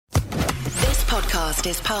podcast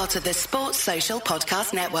is part of the Sports Social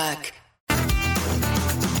Podcast Network.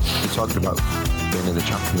 We're talking about being in the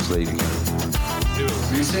Champions League again.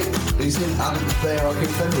 Have you seen Adam Bayrock in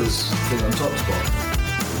Fenwa's thing on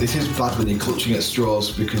TalkSport? This is bad when you're clutching at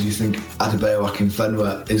straws because you think Adebayo in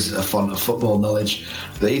Fenwa is a font of football knowledge,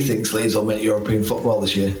 but he thinks Leeds will make European football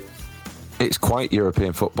this year. It's quite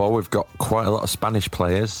European football. We've got quite a lot of Spanish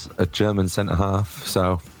players, a German centre-half,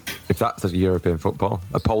 so if that's a European football,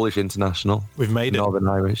 a Polish international, we've made Northern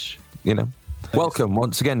Irish, you know. Welcome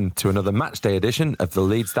once again to another matchday edition of the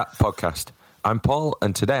Leeds That Podcast. I'm Paul,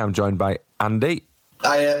 and today I'm joined by Andy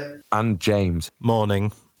and James.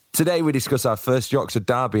 Morning. Today we discuss our first Yorkshire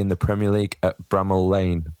derby in the Premier League at Bramall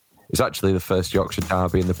Lane. It's actually the first Yorkshire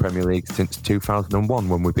derby in the Premier League since 2001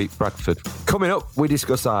 when we beat Bradford. Coming up, we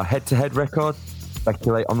discuss our head-to-head record,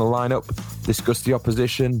 speculate on the lineup, discuss the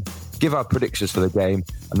opposition, give our predictions for the game,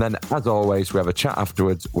 and then, as always, we have a chat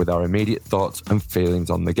afterwards with our immediate thoughts and feelings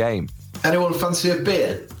on the game. Anyone fancy a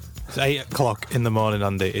beer? It's 8 o'clock in the morning,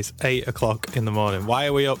 Andy. It's 8 o'clock in the morning. Why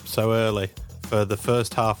are we up so early for the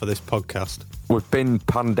first half of this podcast? We've been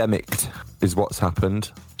pandemicked, is what's happened.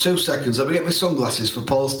 2 seconds, let me get my sunglasses for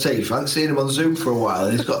Paul's teeth. I haven't seen him on Zoom for a while,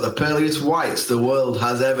 and he's got the pearliest whites the world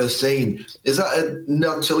has ever seen. Is that a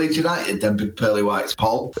nod to Leeds United, them big pearly whites,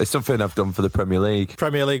 Paul? It's something I've done for the Premier League.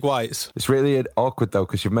 Premier League whites? It's really awkward, though,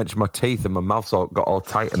 because you've mentioned my teeth and my mouth's got all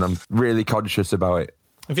tight, and I'm really conscious about it.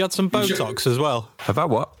 Have you had some Botox as well? Have I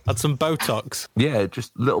what? Had some Botox? Yeah,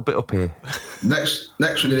 just a little bit up here. Next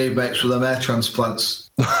one you need, mates, for them hair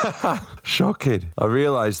transplants. Shocking. I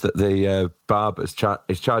realised that the barber is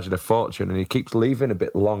charging a fortune and he keeps leaving a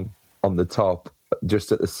bit long on the top,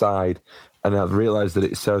 just at the side. And I've realised that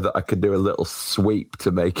it's so that I can do a little sweep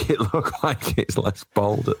to make it look like it's less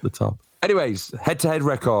bald at the top. Anyways, head-to-head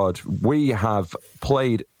record. We have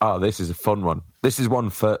played... Oh, this is a fun one. This is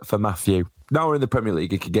one for Matthew. Now we're in the Premier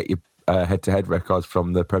League, you can get your head-to-head records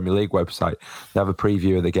from the Premier League website. They have a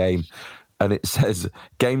preview of the game. And it says,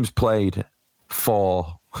 games played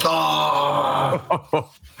 4. Oh!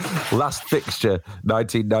 Last fixture,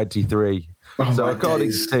 1993. So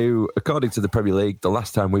according to the Premier League, the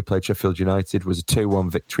last time we played Sheffield United was a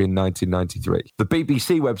 2-1 victory in 1993. The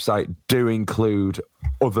BBC website do include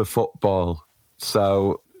other football.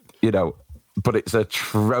 So, you know, but it's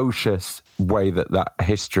atrocious way that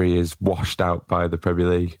history is washed out by the Premier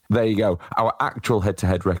League. There you go. Our actual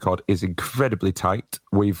head-to-head record is incredibly tight.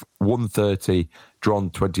 We've won 30, drawn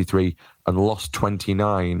 23, and lost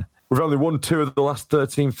 29. We've only won 2 of the last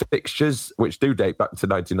 13 fixtures, which do date back to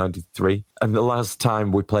 1993. And the last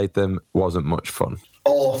time we played them wasn't much fun.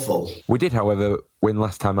 Awful. We did, however, win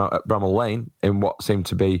last time out at Bramall Lane in what seemed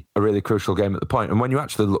to be a really crucial game at the point. And when you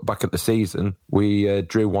actually look back at the season, we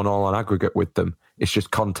drew 1-1 on aggregate with them. It's just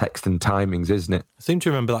context and timings, isn't it? I seem to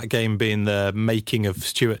remember that game being the making of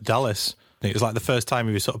Stuart Dallas. It was like the first time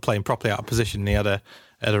he was sort of playing properly out of position and he had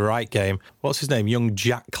a right game. What's his name? Young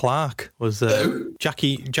Jack Clark was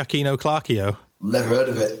Giacchino Clarkio. Never heard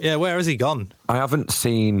of it. Yeah, where has he gone? I haven't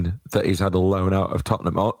seen that he's had a loan out of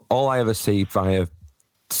Tottenham. All I ever see via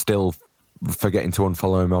still forgetting to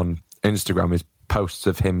unfollow him on Instagram is posts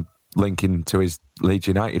of him linking to his Leeds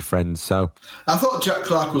United friends. So I thought Jack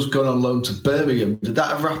Clark was going on loan to Birmingham. Did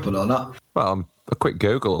that ever happen or not? Well, a quick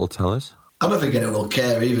Google will tell us. I don't think anyone will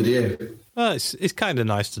care either, do you? Well, it's kind of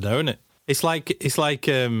nice to know, isn't it? It's like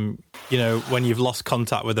you know, when you've lost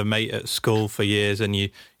contact with a mate at school for years and you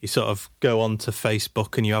sort of go onto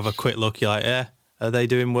Facebook and you have a quick look, you're like, yeah, are they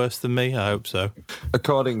doing worse than me? I hope so.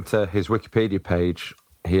 According to his Wikipedia page,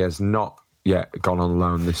 he has not yet gone on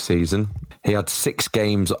loan this season. He had 6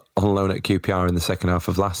 games on loan at QPR in the second half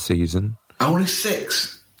of last season. Only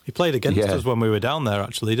 6? He played against us when we were down there,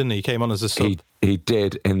 actually, didn't he? He came on as a sub. He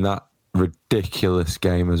did in that ridiculous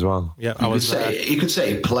game as well. Yeah, you could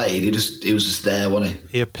say he played. He was just there, wasn't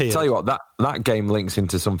he? He appeared. Tell you what, that game links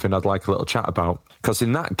into something I'd like a little chat about, because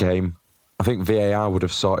in that game, I think VAR would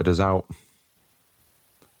have sorted us out,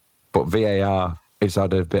 but VAR has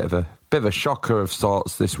had a bit of a shocker of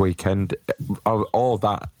sorts this weekend. All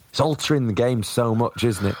that, it's altering the game so much,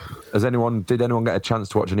 isn't it? Did anyone get a chance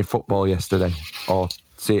to watch any football yesterday or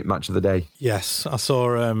see it match of the day? Yes, I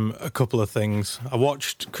saw a couple of things. I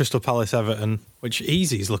watched Crystal Palace Everton, which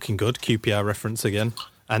Easy's looking good, QPR reference again.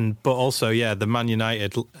 But also, yeah, the Man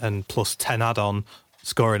United and plus 10 add-on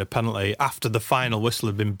scoring a penalty after the final whistle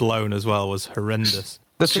had been blown as well was horrendous.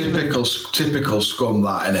 Typical scum,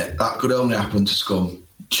 that, innit? That could only happen to scum.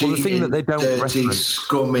 Cheating, the thing that they don't dirty, reference.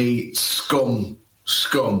 Scummy, scum.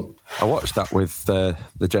 I watched that with the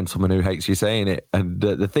gentleman who hates you saying it, and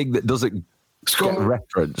the thing that doesn't get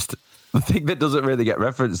referenced The thing that doesn't really get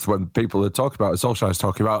referenced when people are talking about it, Solskjaer's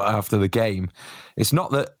talking about after the game, it's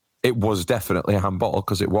not that it was definitely a handball,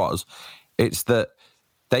 because it was. It's that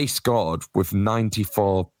they scored with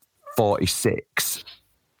 94-46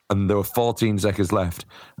 and there were 14 seconds left.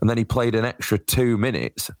 And then he played an extra 2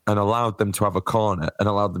 minutes and allowed them to have a corner and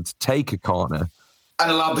allowed them to take a corner.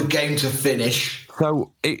 And allowed the game to finish.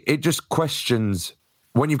 So it just questions,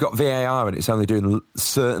 when you've got VAR and it's only doing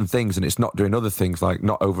certain things and it's not doing other things, like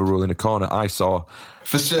not overruling a corner. I saw...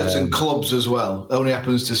 For certain clubs as well. It only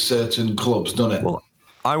happens to certain clubs, doesn't it? Well,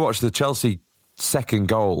 I watched the Chelsea second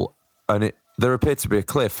goal and there appeared to be a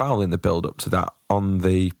clear foul in the build-up to that on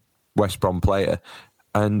the West Brom player.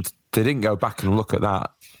 And they didn't go back and look at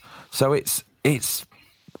that. So it's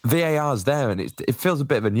VAR's there, and it feels a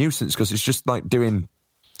bit of a nuisance because it's just like doing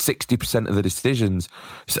 60% of the decisions.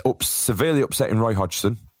 It's severely upsetting Roy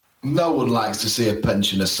Hodgson. No one likes to see a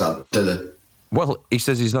pensioner sad, do they? Well, he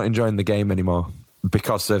says he's not enjoying the game anymore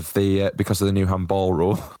because of the new handball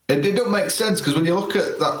rule. It don't make sense, because when you look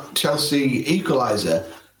at that Chelsea equaliser,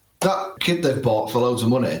 that kid they've bought for loads of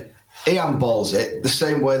money, he handballs it the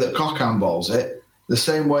same way that Koch handballs it, the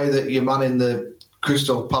same way that your man in the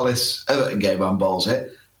Crystal Palace Everton game handballs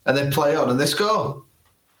it, and they play on and they score.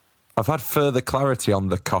 I've had further clarity on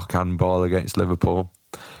the Koch handball against Liverpool,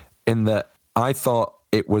 in that I thought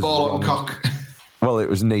it was ball wrong. on Koch. Well, it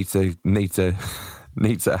was neat to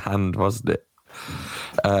hand, wasn't it?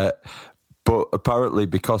 But apparently,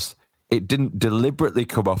 because it didn't deliberately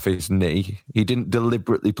come off his knee, he didn't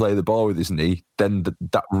deliberately play the ball with his knee, then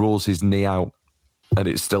that rules his knee out, and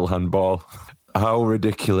it's still handball. How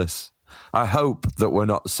ridiculous. I hope that we're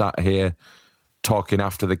not sat here talking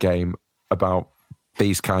after the game about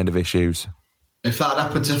these kind of issues. If that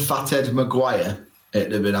happened to Fathead Maguire,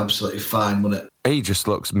 it'd have been absolutely fine, wouldn't it? He just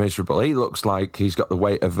looks miserable. He looks like he's got the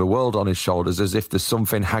weight of the world on his shoulders, as if there's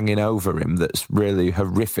something hanging over him that's really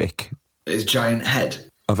horrific. His giant head.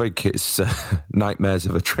 I think it's nightmares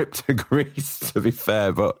of a trip to Greece, to be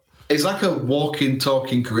fair, but... He's like a walking,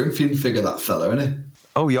 talking Corinthian figure, that fella, isn't he?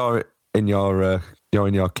 Oh, you're in your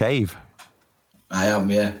cave. I am,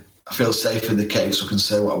 yeah. I feel safe in the cave, so I can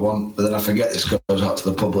say what I want, but then I forget this goes out to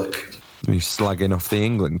the public. He's slagging off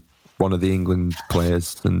one of the England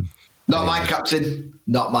players. And Not my captain.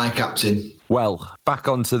 Not my captain. Well, back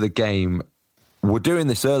onto the game. We're doing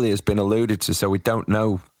this early, has been alluded to, so we don't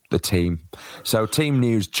know the team. So team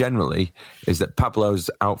news generally is that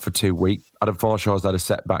Pablo's out for 2 weeks. Adam Forshaw's had a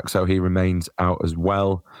setback, so he remains out as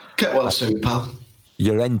well. Get well soon, pal.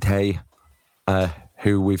 Llorente,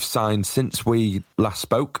 who we've signed since we last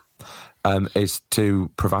spoke, is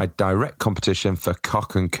to provide direct competition for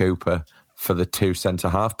Koch and Cooper for the 2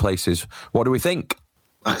 centre-half places. What do we think?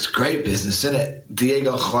 That's great business, isn't it?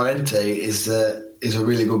 Diego Llorente is a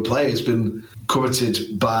really good player. He's been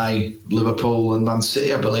coveted by Liverpool and Man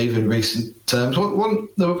City, I believe, in recent terms. One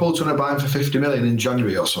Liverpool trying to buy him for 50 million in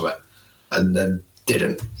January or something, and then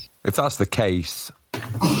didn't. If that's the case,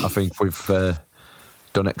 I think we've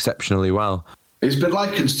done exceptionally well. He's been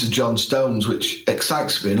likened to John Stones, which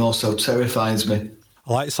excites me and also terrifies me.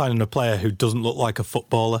 I like signing a player who doesn't look like a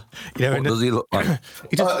footballer. You know, What does he look like?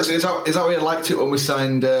 Is that why you liked it when we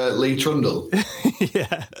signed Lee Trundle?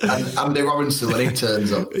 Yeah. And Andy Robinson when he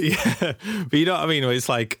turns up? Yeah. But you know what I mean? It's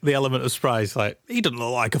like the element of surprise. Like, he doesn't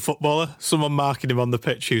look like a footballer. Someone marking him on the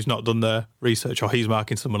pitch who's not done their research, or he's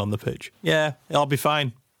marking someone on the pitch. Yeah, I'll be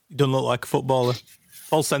fine. He doesn't look like a footballer.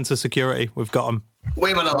 Full sense of security. We've got him.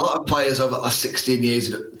 We've had a lot of players over the last 16 years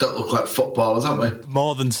that don't look like footballers, haven't we?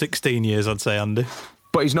 More than 16 years, I'd say, Andy.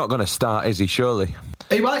 But he's not going to start, is he, surely?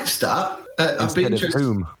 He might start. I'd be interested. Of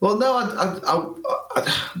whom? Well, no,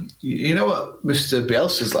 you know what Mr.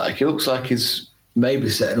 Bielsa's like? He looks like he's maybe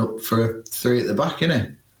setting up for a 3 at the back, isn't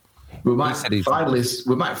he? We might finally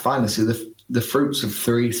see the fruits of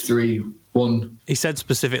 3-3-1. He said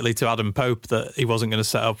specifically to Adam Pope that he wasn't going to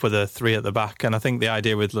set up with a 3 at the back, and I think the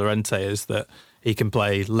idea with Llorente is that he can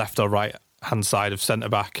play left or right hand side of centre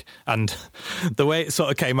back, and the way it sort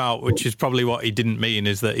of came out, which is probably what he didn't mean,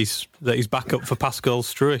 is that he's back up for Pascal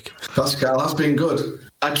Struijk. Pascal has been good.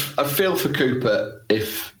 I feel for Cooper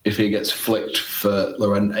if he gets flicked for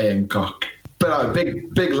Llorente and Koch. But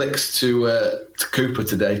big licks to Cooper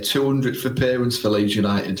today. 200th appearance for Leeds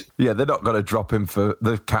United. Yeah, they're not going to drop him for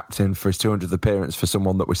the captain for his 200th appearance for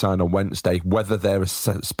someone that we signed on Wednesday, whether they're a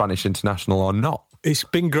Spanish international or not. It's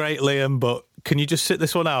been great, Liam, but can you just sit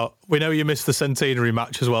this one out? We know you missed the centenary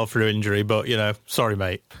match as well through injury, but, sorry,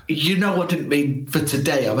 mate. You know, I didn't mean for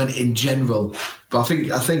today. I meant in general. But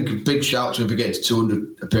I think a big shout to him for getting to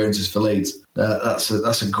 200 appearances for Leeds.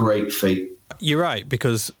 That's a great feat. You're right,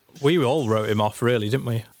 because we all wrote him off, really, didn't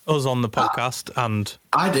we? Us on the podcast, and...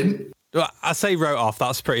 I didn't. Well, I say wrote off,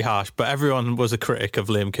 that's pretty harsh, but everyone was a critic of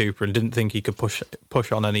Liam Cooper and didn't think he could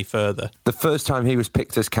push on any further. The first time he was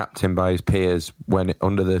picked as captain by his peers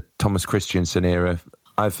under the Thomas Christiansen era,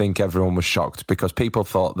 I think everyone was shocked because people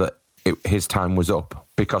thought that his time was up,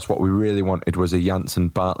 because what we really wanted was a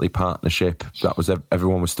Janssen-Bartley partnership.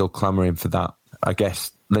 Everyone was still clamouring for that. I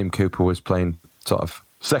guess Liam Cooper was playing sort of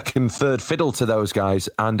second, third fiddle to those guys,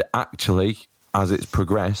 and actually, as it's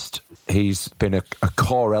progressed, he's been a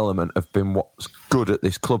core element of being what's good at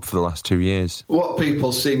this club for the last 2 years. What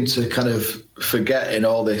people seem to kind of forget in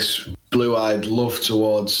all this blue-eyed love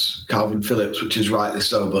towards Calvin Phillips, which is rightly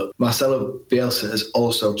so, but Marcelo Bielsa has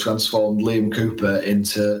also transformed Liam Cooper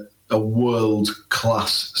into a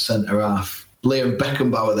world-class centre-half. Liam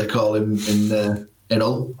Beckenbauer, they call him in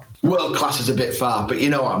Hull. World-class is a bit far, but you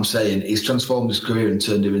know what I'm saying. He's transformed his career and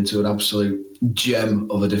turned him into an absolute gem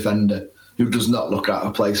of a defender who does not look out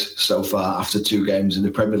of place so far after 2 games in the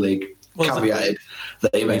Premier League. Caveated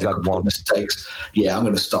that he made a couple of mistakes. Yeah, I'm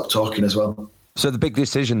going to stop talking as well. So the big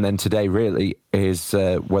decision then today really is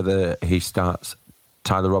whether he starts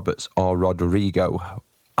Tyler Roberts or Rodrigo.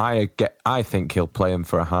 I think he'll play him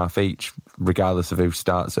for a half each, regardless of who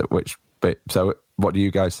starts at which bit. So what do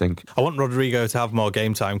you guys think? I want Rodrigo to have more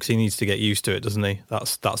game time because he needs to get used to it, doesn't he?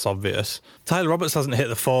 That's obvious. Tyler Roberts hasn't hit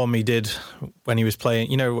the form he did when he was playing,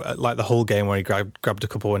 like the whole game where he grabbed a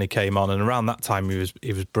couple when he came on, and around that time he was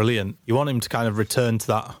brilliant. You want him to kind of return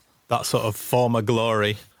to that sort of former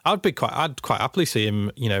glory. I'd quite happily see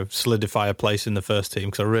him, solidify a place in the first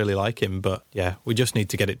team because I really like him. But yeah, we just need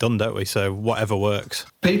to get it done, don't we? So whatever works.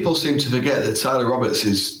 People seem to forget that Tyler Roberts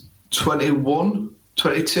is 21.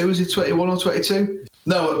 22, is he 21 or 22?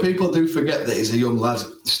 No, but people do forget that he's a young lad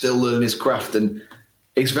still learning his craft, and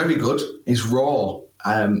he's very good. He's raw.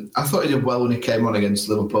 I thought he did well when he came on against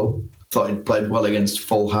Liverpool. Thought he played well against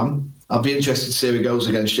Fulham. I'll be interested to see how he goes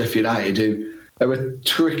against Sheffield United, who are a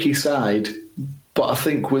tricky side, but I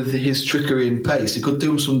think with his trickery and pace, he could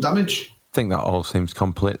do some damage. I think that all seems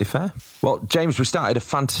completely fair. Well, James, we started a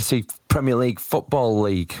fantasy Premier League football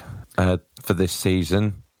league for this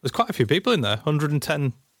season. There's quite a few people in there,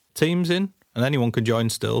 110 teams in, and anyone can join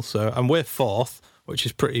still. So, and we're 4th, which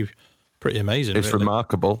is pretty amazing. It's really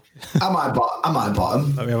remarkable. Am I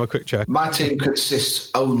bottom? Let me have a quick check. My team consists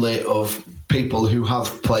only of people who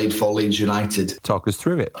have played for Leeds United. Talk us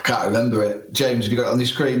through it. I can't remember it. James, have you got it on the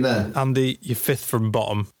screen there? Andy, you're 5th from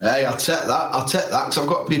bottom. Hey, I'll take that because I've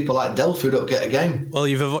got people like Delph who don't get a game. Well,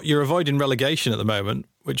 you're avoiding relegation at the moment,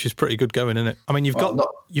 which is pretty good going, isn't it? I mean, you've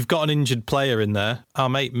got an injured player in there. Our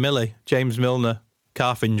mate Millie, James Milner,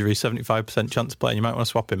 calf injury, 75% chance of playing. You might want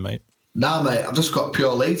to swap him, mate. Nah, mate, I've just got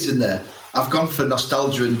pure Leeds in there. I've gone for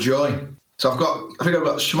nostalgia and joy. So I think I've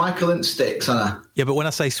got Schmeichel and Sticks, haven't I? Yeah, but when I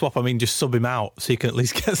say swap, I mean just sub him out so you can at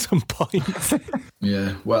least get some points.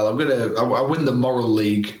 Yeah, well, I win the moral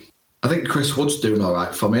league. I think Chris Wood's doing all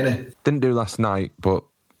right for me, innit? Didn't do last night, but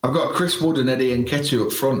I've got Chris Wood and Eddie Nketiah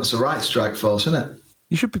up front. That's a right strike force, isn't it?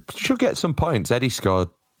 You should get some points. Eddie scored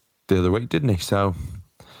the other week, didn't he? So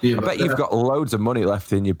yeah, I bet you've got loads of money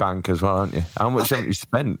left in your bank as well, haven't you? How much have you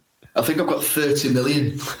spent? I think I've got 30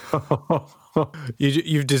 million.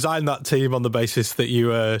 You've designed that team on the basis that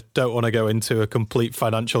you don't want to go into a complete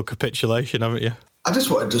financial capitulation, haven't you? I just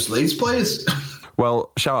wanted just Leeds players.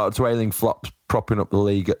 Well, shout out to Ailing Flops propping up the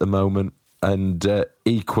league at the moment, and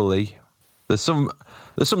equally, there's some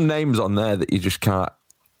names on there that you just can't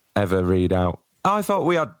ever read out. I thought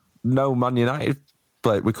we had no Man United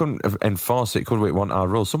play. We couldn't enforce it, could we? Want our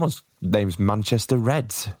rules. Someone's name's Manchester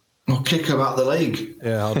Reds. We'll kick them out of the league.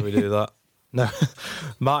 Yeah, how do we do that? No,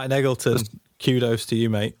 Martin Eggleton, kudos to you,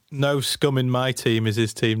 mate. No scum in my team is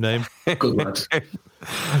his team name. Good lad.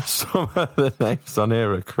 Some of the names on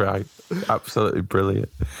here are great. Absolutely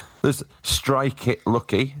brilliant. There's Strike It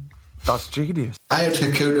Lucky. That's genius. I had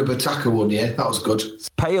Hakuna Bataka one year. That was good.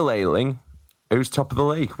 Pale Ailing, who's top of the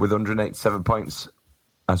league with 187 points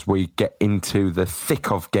as we get into the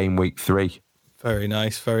thick of game week 3. Very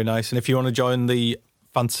nice, very nice. And if you want to join the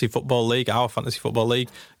Fantasy Football League, our Fantasy Football League,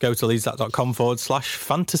 go to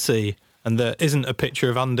leadsdat.com/fantasy. And there isn't a picture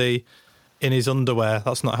of Andy in his underwear.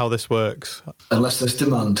 That's not how this works. Unless there's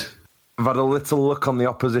demand. I've had a little look on the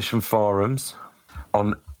opposition forums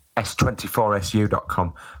on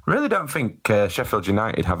s24su.com. I really don't think Sheffield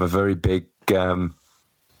United have a very big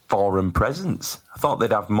forum presence. I thought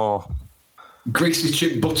they'd have more.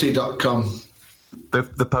 GreasyChipButty.com.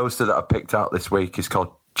 The poster that I picked out this week is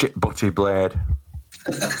called Chip Butty Blade.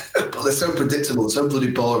 But they're so predictable, so bloody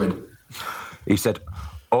boring. He said,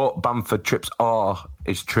 Bamford trips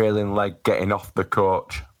his trailing leg getting off the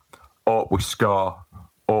coach. We score.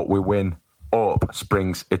 We win.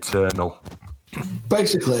 Springs eternal.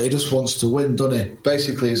 Basically, he just wants to win, doesn't he?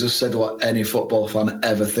 Basically, he's just said what any football fan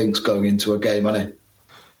ever thinks going into a game, hasn't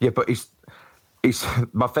he? Yeah, but he's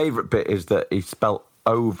my favourite bit is that he spelt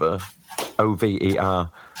over,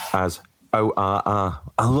 O-V-E-R, as O-R-R.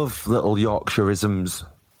 I love little Yorkshireisms.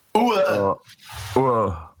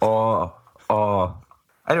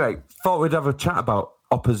 Anyway, thought we'd have a chat about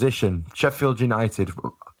opposition. Sheffield United,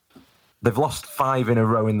 they've lost 5 in a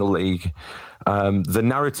row in the league. The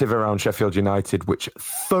narrative around Sheffield United, which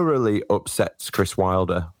thoroughly upsets Chris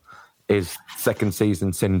Wilder, is second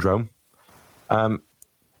season syndrome. But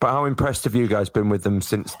how impressed have you guys been with them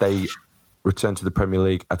since they returned to the Premier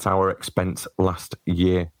League at our expense last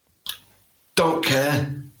year? Don't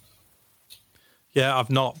care. Yeah, I've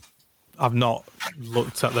not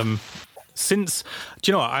looked at them since.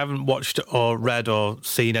 Do you know what? I haven't watched or read or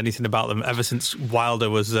seen anything about them ever since Wilder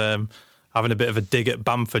was having a bit of a dig at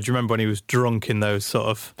Bamford. Do you remember when he was drunk in those sort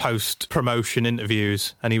of post-promotion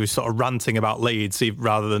interviews and he was sort of ranting about Leeds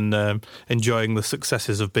rather than enjoying the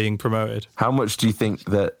successes of being promoted? How much do you think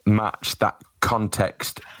that matched that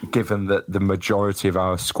context, given that the majority of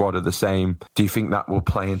our squad are the same? Do you think that will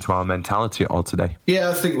play into our mentality at all today? Yeah,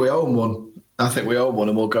 I think we own one. And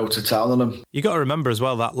we'll go to town on them. You got to remember as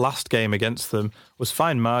well, that last game against them was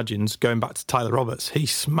fine margins. Going back to Tyler Roberts, he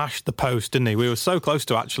smashed the post, didn't he? We were so close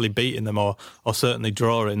to actually beating them or certainly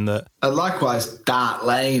drawing that. And likewise, Dart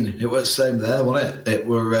Lane, it was the same there, wasn't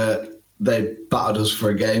it? They battered us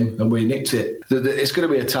for a game and we nicked it. It's going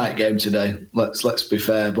to be a tight game today. Let's be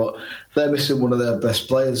fair, but they're missing one of their best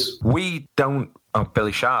players. We don't.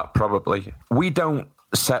 Billy Sharp probably. We don't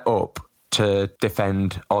set up to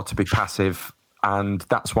defend or to be passive, and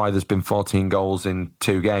that's why there's been 14 goals in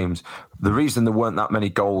 2 games. The reason there weren't that many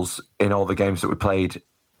goals in all the games that we played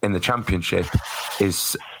in the Championship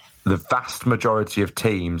is the vast majority of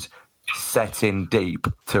teams set in deep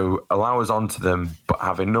to allow us onto them, but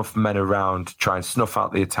have enough men around to try and snuff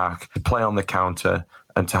out the attack, to play on the counter,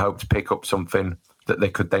 and to hope to pick up something that they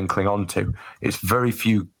could then cling on to. It's very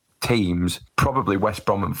few teams, probably West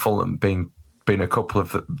Brom and Fulham being a couple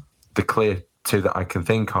of the clear 2 that I can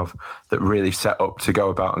think of, that really set up to go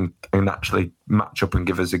about and actually match up and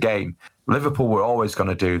give us a game. Liverpool were always going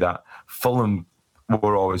to do that. Fulham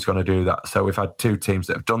were always going to do that. So we've had 2 teams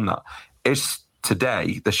that have done that. It's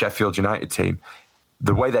today, the Sheffield United team,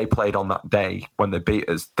 the way they played on that day when they beat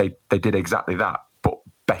us, they did exactly that, but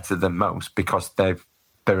better than most because they're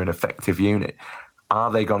an effective unit. Are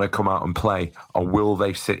they going to come out and play, or will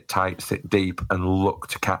they sit tight, sit deep and look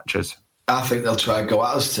to catch us? I think they'll try and go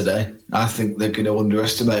at us today. I think they're going to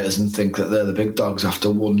underestimate us and think that they're the big dogs after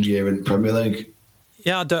 1 year in the Premier League.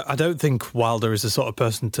 Yeah, I don't think Wilder is the sort of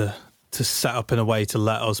person to set up in a way to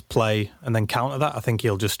let us play and then counter that. I think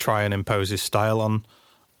he'll just try and impose his style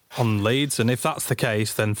on Leeds. And if that's the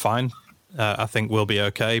case, then fine. I think we'll be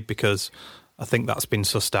okay, because I think that's been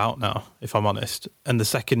sussed out now, if I'm honest. And the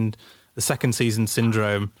second season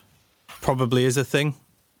syndrome probably is a thing.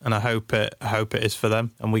 And I hope it is for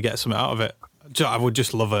them, and we get something out of it. I would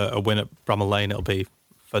just love a win at Bramall Lane. It'll be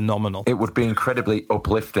phenomenal. It would be incredibly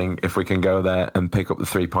uplifting if we can go there and pick up the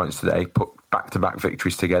 3 points today, put back-to-back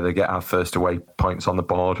victories together, get our first away points on the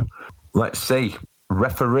board. Let's see.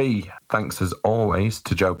 Referee, thanks as always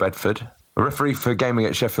to Joe Bedford. A referee for a game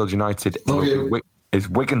against Sheffield United is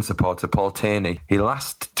Wigan supporter Paul Tierney. He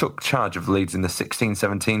last took charge of Leeds in the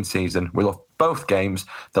 16-17 season. We lost both games,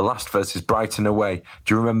 the last versus Brighton away.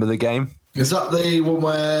 Do you remember the game? Is that the one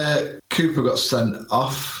where Cooper got sent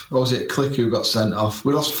off? Or was it Click who got sent off?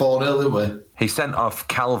 We lost 4-0, didn't we? He sent off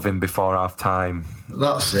Calvin before half-time.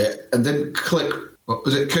 That's it. And then Click,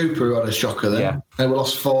 was it Cooper who had a shocker then? Yeah. And we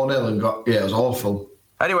lost 4-0 and it was awful.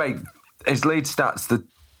 Anyway, his Leeds stats, the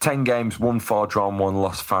 10 games, won 4, drawn 1,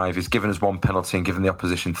 lost 5. He's given us 1 penalty and given the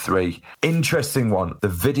opposition 3. Interesting one. The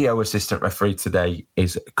video assistant referee today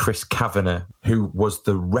is Chris Kavanagh, who was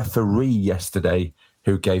the referee yesterday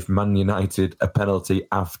who gave Man United a penalty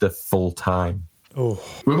after full time. Oh,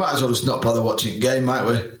 we might as well just not bother watching the game, might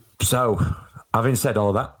we? So, having said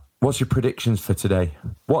all that, what's your predictions for today?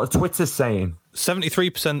 What are Twitter saying?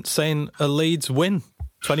 73% saying a Leeds win,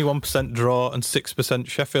 21% draw and 6%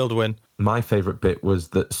 Sheffield win. My favourite bit was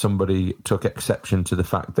that somebody took exception to the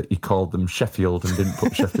fact that you called them Sheffield and didn't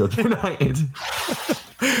put Sheffield United.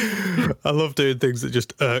 I love doing things that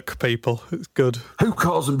just irk people. It's good. Who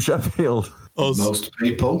calls them Sheffield? Us. Most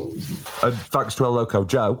people. And thanks to El Loco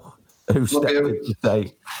Joe, who stepped in to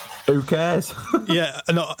say, who cares? Yeah,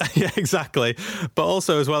 exactly. But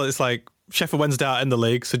also as well, it's like, Sheffield Wednesday out in the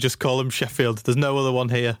league, so just call them Sheffield. There's no other one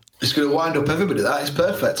here. It's going to wind up everybody. That is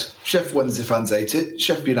perfect. Sheffield Wednesday fans hate it.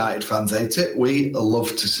 Sheffield United fans hate it. We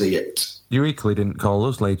love to see it. You equally didn't call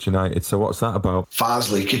us Leeds United, so what's that about?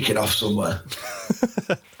 Farsley kicking off somewhere.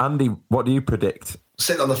 Andy, what do you predict?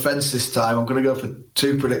 Sitting on the fence this time. I'm going to go for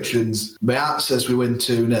 2 predictions. My heart says we win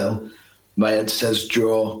 2-0. My head says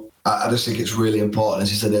draw. I just think it's really important,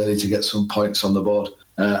 as you said earlier, to get some points on the board.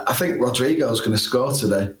 I think Rodrigo's going to score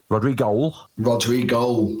today. Rodrigo.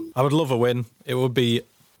 I would love a win. It would be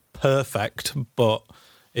perfect, but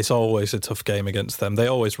it's always a tough game against them. They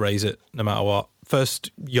always raise it, no matter what.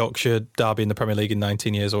 First Yorkshire derby in the Premier League in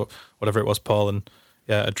 19 years, or whatever it was, Paul. And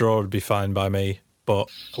yeah, a draw would be fine by me, but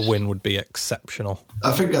a win would be exceptional.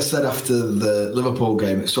 I think I said after the Liverpool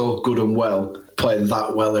game, it's all good and well playing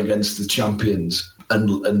that well against the champions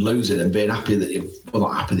and losing and being happy that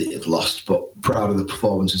not happy that you've lost, but proud of the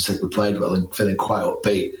performance and said we played well and feeling quite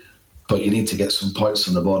upbeat. But you need to get some points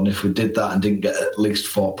on the board, and if we did that and didn't get at least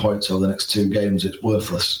 4 points over the next 2 games, it's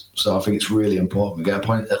worthless. So I think it's really important we get a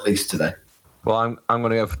point at least today. Well, I'm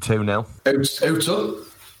going to go for 2-0. Out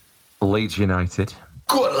to Leeds United.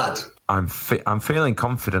 Good lad. I'm feeling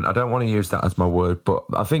confident. I don't want to use that as my word, but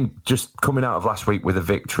I think just coming out of last week with a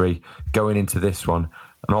victory, going into this one,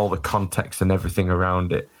 and all the context and everything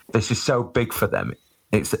around it, this is so big for them.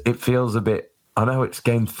 It feels a bit, I know it's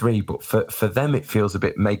game 3, but for them it feels a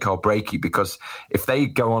bit make or breaky, because if they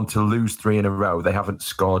go on to lose 3 in a row, they haven't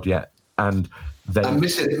scored yet. And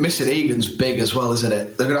missing Egan's big as well, isn't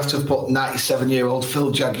it? They're going to have to put 97-year-old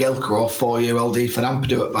Phil Jagielka or 4-year-old Ethan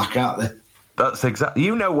Ampadu at back, aren't they? That's exactly.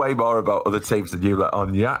 You know way more about other teams than you let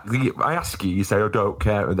on. I ask you, you say, I don't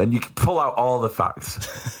care, and then you can pull out all the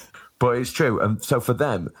facts. But it's true. And so for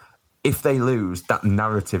them, if they lose, that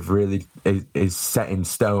narrative really is set in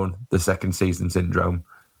stone, the second season syndrome.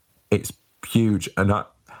 It's huge. And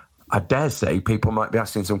I dare say people might be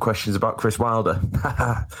asking some questions about Chris Wilder.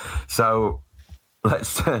 So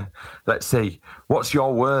let's see. What's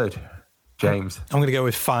your word, James? I'm going to go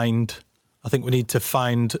with find. I think we need to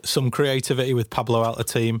find some creativity with Pablo out the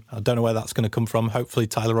team. I don't know where that's going to come from. Hopefully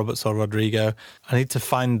Tyler Roberts or Rodrigo. I need to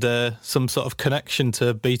find some sort of connection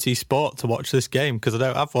to BT Sport to watch this game, because I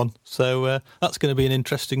don't have one. So that's going to be an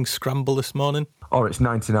interesting scramble this morning. Or it's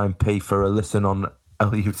 99p for a listen on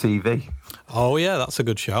LUTV. Oh, yeah, that's a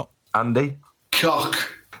good shout. Andy? Cock.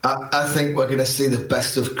 I think we're going to see the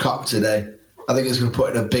best of Cock today. I think he's going to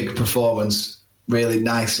put in a big performance, really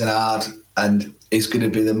nice and hard, and he's going to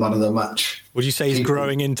be the man of the match. Would you say he's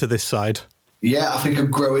growing into this side? Yeah, I think he'll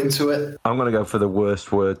grow into it. I'm going to go for the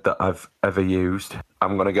worst word that I've ever used.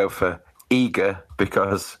 I'm going to go for eager,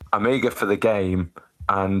 because I'm eager for the game,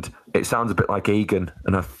 and it sounds a bit like Egan,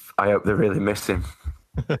 and I hope they really miss him.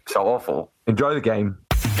 So awful. Enjoy the game.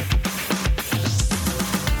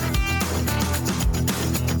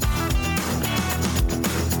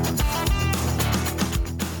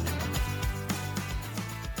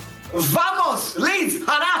 Vamos, Leeds,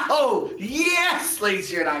 Hanaho! Yes, Leeds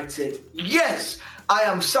United. Yes, I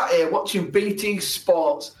am sat here watching BT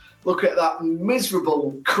Sports. Look at that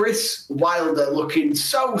miserable Chris Wilder looking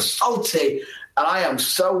so salty, and I am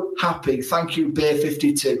so happy. Thank you, Beer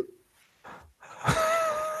 52.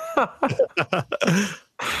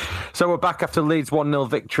 So we're back after Leeds 1-0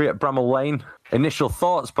 victory at Bramall Lane. Initial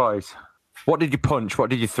thoughts, boys? What did you punch? What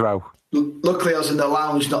did you throw? Luckily, I was in the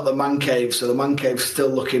lounge, not the man cave, so the man cave's still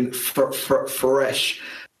looking fresh.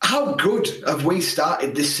 How good have we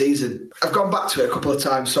started this season? I've gone back to it a couple of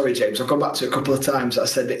times. Sorry, James. I've gone back to it a couple of times. I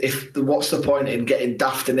said, what's the point in getting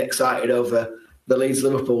daft and excited over the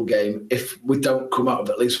Leeds-Liverpool game if we don't come out with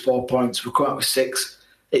at least 4 points? We come out with 6.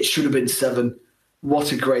 It should have been 7.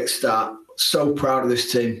 What a great start. So proud of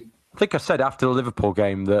this team. I think I said after the Liverpool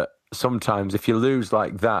game that sometimes if you lose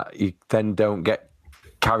like that, you then don't get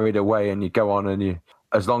carried away and you go on, and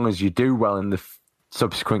as long as you do well in the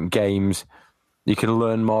subsequent games, you can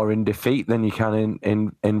learn more in defeat than you can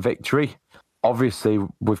in victory. Obviously,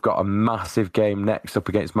 we've got a massive game next up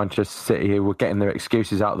against Manchester City, who were getting their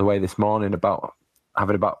excuses out of the way this morning about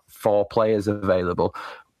having about 4 players available.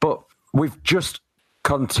 But we've just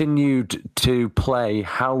continued to play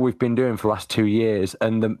how we've been doing for the last 2 years,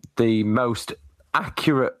 and the most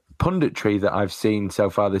accurate punditry that I've seen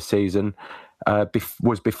so far this season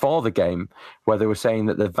was before the game, where they were saying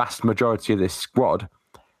that the vast majority of this squad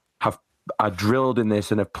are drilled in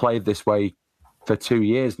this and have played this way for 2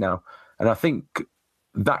 years now. And I think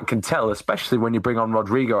that can tell, especially when you bring on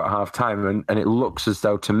Rodrigo at half-time, and it looks as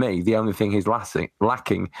though, to me, the only thing he's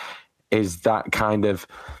lacking is that kind of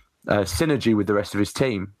synergy with the rest of his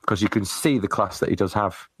team, because you can see the class that he does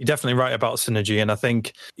have. You're definitely right about synergy, and I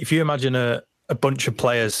think if you imagine a a bunch of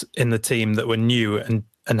players in the team that were new and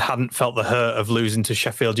hadn't felt the hurt of losing to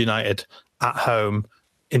Sheffield United at home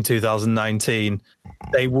in 2019,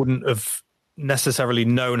 they wouldn't have necessarily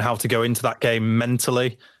known how to go into that game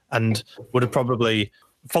mentally and would have probably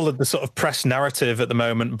followed the sort of press narrative at the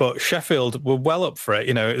moment. But Sheffield were well up for it.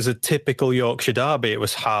 You know, it was a typical Yorkshire derby. It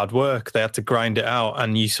was hard work. They had to grind it out.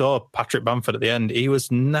 And you saw Patrick Bamford at the end. He was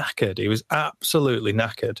knackered. He was absolutely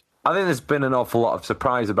knackered. I think there's been an awful lot of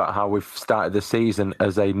surprise about how we've started the season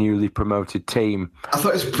as a newly promoted team. I thought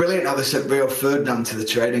it was brilliant how they sent Rio Ferdinand to the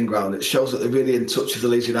training ground. It shows that they're really in touch with the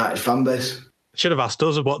Leeds United fan base. Should have asked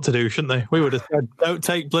us what to do, shouldn't they? We would have said, don't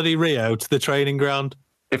take bloody Rio to the training ground.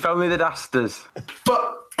 If only they'd asked us.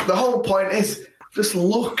 But the whole point is, just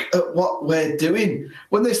look at what we're doing.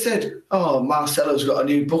 When they said, oh, Marcelo's got a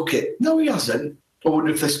new bucket. No, he hasn't. I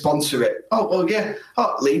wonder if they sponsor it. Oh, well, yeah.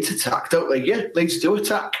 Oh, Leeds attack, don't they? Yeah, Leeds do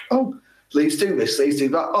attack. Oh, Leeds do this, Leeds do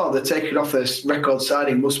that. Oh, they're taking off their record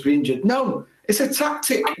signing, must be injured. No, it's a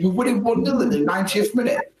tactic. We're winning 1-0 in the 90th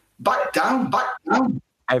minute. Back down, back down.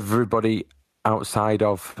 Everybody outside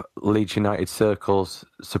of Leeds United circles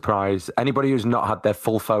surprised. Anybody who's not had their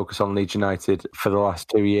full focus on Leeds United for the last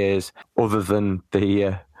 2 years, other than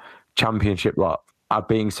the Championship lot, are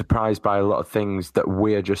being surprised by a lot of things that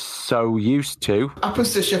we're just so used to.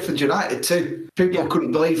 Happens to Sheffield United too. People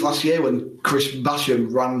couldn't believe last year when Chris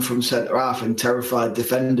Basham ran from centre-half and terrified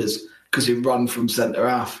defenders because he ran from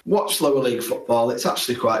centre-half. Watch lower league football. It's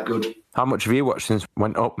actually quite good. How much have you watched since it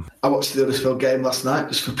went up? I watched the Huddersfield game last night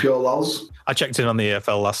just for pure lols. I checked in on the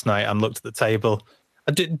EFL last night and looked at the table.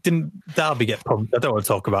 I didn't Derby get pumped? I don't want to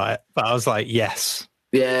talk about it, but I was like, yes.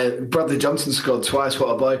 Yeah, Bradley Johnson scored twice. What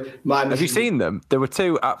a boy! Have you seen them? There were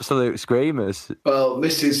two absolute screamers. Well,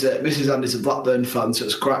 Mrs. Andy's a Blackburn fan, so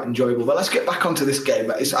it's quite enjoyable. But let's get back onto this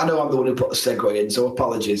game. I know I'm the one who put the segue in, so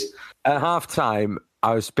apologies. At half-time,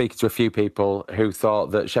 I was speaking to a few people who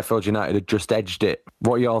thought that Sheffield United had just edged it.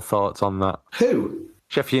 What are your thoughts on that? Who?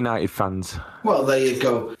 Sheffield United fans. Well, there you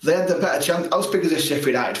go. They had the better chance. I was speaking as a Sheffield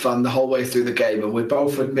United fan the whole way through the game, and we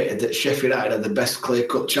both admitted that Sheffield United had the best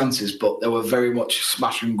clear-cut chances, but they were very much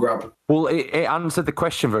smash and grab. Well, it answered the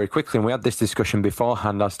question very quickly, and we had this discussion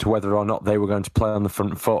beforehand as to whether or not they were going to play on the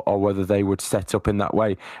front foot or whether they would set up in that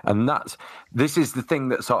way. And this is the thing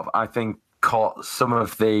that sort of, I think, caught some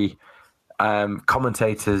of the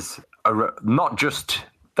commentators, not just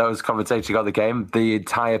those commentators who got the game, the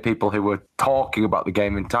entire people who were talking about the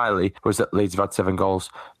game entirely, was that Leeds have had 7 goals.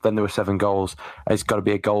 Then there were 7 goals. It's got to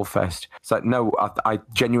be a goal fest. It's like, no, I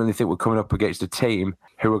genuinely think we're coming up against a team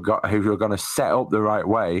who are going to set up the right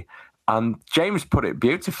way. And James put it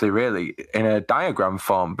beautifully, really, in a diagram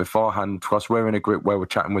form beforehand, because we're in a group where we're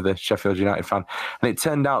chatting with a Sheffield United fan. And it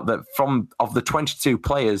turned out that of the 22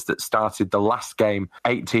 players that started the last game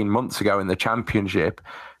 18 months ago in the Championship,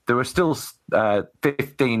 there were still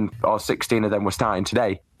 15 or 16 of them were starting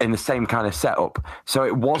today in the same kind of setup. So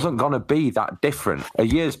it wasn't going to be that different. A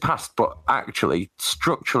year's passed, but actually,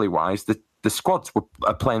 structurally wise, the squads were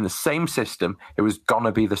playing the same system. It was going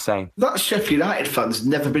to be the same. That Sheffield United fan's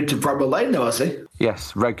never been to Bramall Lane, though, has he?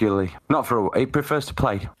 Yes, regularly. Not for a while. He prefers to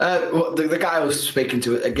play. Well, the guy I was speaking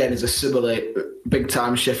to, again, is a similar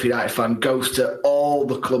big-time Sheffield United fan, goes to all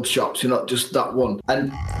the club shops, not just that one,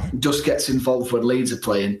 and just gets involved when Leeds are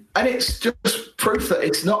playing. And it's just proof that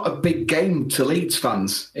it's not a big game to Leeds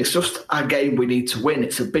fans. It's just a game we need to win.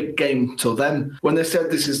 It's a big game to them. When they said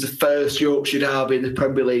this is the first Yorkshire derby in the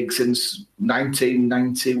Premier League since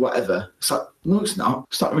 1990, whatever, it's like, no, it's not.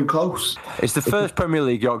 It's not even close. It's the first Premier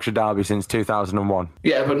League Yorkshire derby since 2001.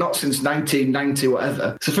 Yeah, but not since 1990,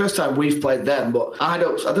 whatever. It's the first time we've played them, but I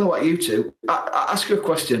don't know about you two. I ask you a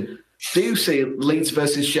question. Do you see Leeds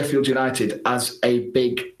versus Sheffield United as a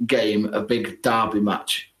big game, a big derby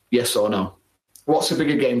match? Yes or no? What's a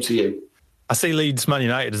bigger game to you? I see Leeds Man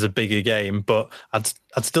United as a bigger game, but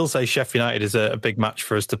I'd still say Sheffield United is a big match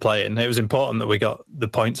for us to play in. It was important that we got the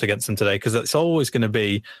points against them today because it's always going to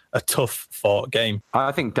be a tough fought game.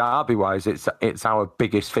 I think derby-wise, it's our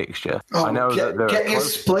biggest fixture. Oh, I know get your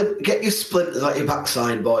splinters at your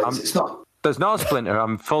backside, boys. It's not. There's no splinter.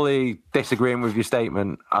 I'm fully disagreeing with your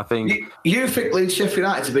statement. I think you think Leeds Sheffield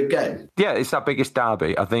United's a big game. Yeah, it's our biggest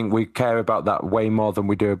derby. I think we care about that way more than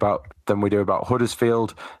we do about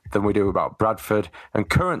Huddersfield, than we do about Bradford. And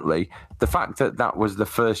currently, the fact that was the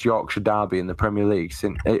first Yorkshire derby in the Premier League,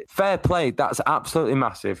 fair play. That's absolutely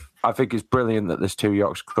massive. I think it's brilliant that there's 2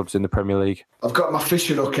 Yorkshire clubs in the Premier League. I've got my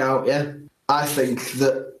fishing hook out. Yeah, I think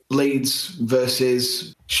that Leeds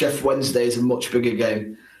versus Sheff Wednesday is a much bigger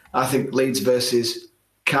game. I think Leeds versus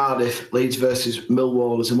Cardiff, Leeds versus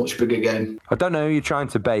Millwall is a much bigger game. I don't know who you're trying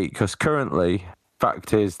to bait because currently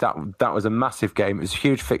fact is that was a massive game. It was a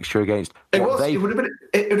huge fixture against It would have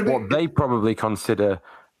been what they probably consider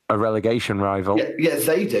a relegation rival. Yeah,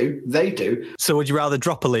 they do. So would you rather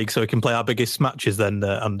drop a league so we can play our biggest matches then,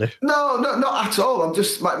 Andy? No, not at all. I'm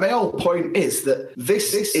just my whole point is that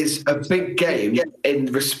this is a big game in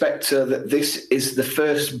respect to that this is the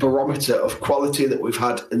first barometer of quality that we've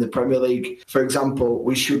had in the Premier League. For example,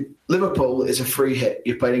 Liverpool is a free hit.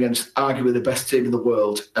 You're playing against arguably the best team in the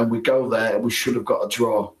world, and we go there and we should have got a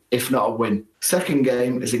draw, if not a win. Second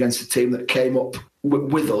game is against a team that came up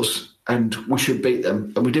with us, and we should beat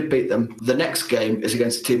them, and we did beat them. The next game is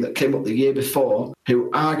against a team that came up the year before, who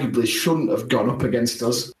arguably shouldn't have gone up against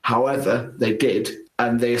us. However, they did,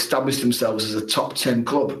 and they established themselves as a top 10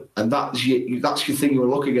 club. And that's your thing you will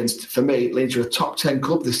look against. For me, it leads you a top 10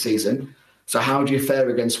 club this season. So how do you fare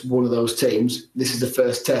against one of those teams? This is the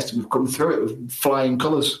first test, and we've come through it with flying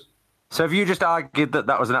colours. So have you just argued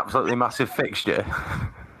that was an absolutely massive fixture?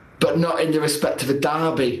 But not in the respect of a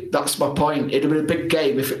derby. That's my point. It'd have been a big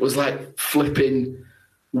game if it was like flipping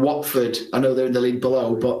Watford. I know they're in the league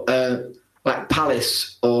below, but like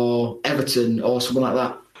Palace or Everton or someone like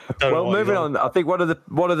that. Well, moving on, I think one of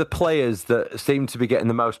the players that seemed to be getting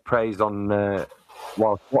the most praise on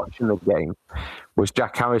whilst watching the game was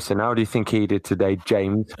Jack Harrison. How do you think he did today,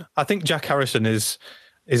 James? I think Jack Harrison is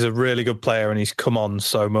a really good player, and he's come on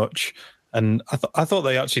so much. And I thought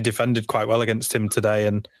they actually defended quite well against him today,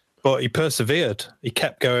 but he persevered. He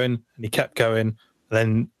kept going and he kept going. And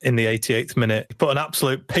then in the 88th minute, he put an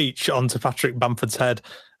absolute peach onto Patrick Bamford's head.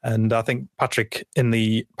 And I think Patrick in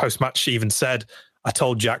the post-match even said, I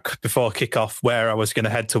told Jack before kick-off where I was going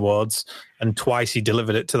to head towards, and twice he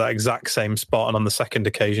delivered it to that exact same spot, and on the second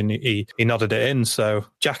occasion he nodded it in. So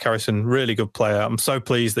Jack Harrison, really good player. I'm so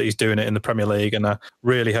pleased that he's doing it in the Premier League, and I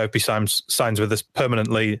really hope he signs with us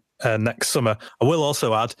permanently next summer. I will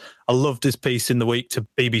also add, I loved his piece in the week to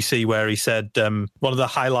BBC where he said one of the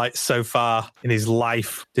highlights so far in his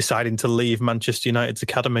life, deciding to leave Manchester United's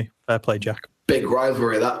academy. Fair play, Jack. Big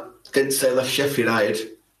rivalry, that. Didn't say left Sheffield United.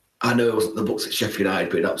 I know it wasn't the books at Sheffield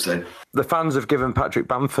United, but not saying. The fans have given Patrick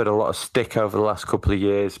Bamford a lot of stick over the last couple of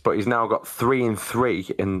years, but he's now got 3 and 3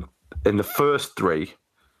 in the first 3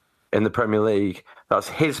 in the Premier League. That's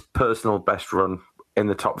his personal best run in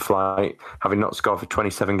the top flight, having not scored for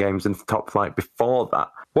 27 games in the top flight before that.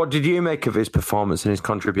 What did you make of his performance and his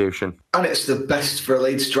contribution? And it's the best for a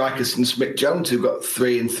lead striker since Mick Jones, who got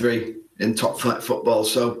 3 and 3 in top flight football.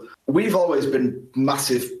 So we've always been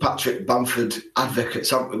massive Patrick Bamford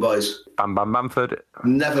advocates, haven't we, boys? Bam Bamford.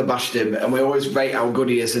 Never bashed him, and we always rate how good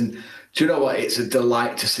he is. And do you know what? It's a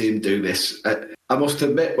delight to see him do this. I must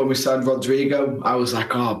admit, when we signed Rodrigo, I was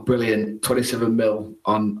like, oh, brilliant, 27 mil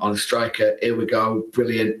on a striker. Here we go,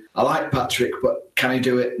 brilliant. I like Patrick, but can he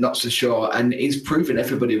do it? Not so sure. And he's proving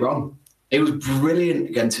everybody wrong. He was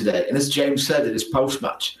brilliant again today. And as James said in his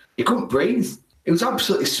post-match, he couldn't breathe. He was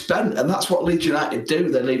absolutely spent, and that's what Leeds United do.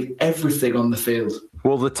 They leave everything on the field.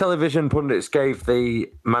 Well, the television pundits gave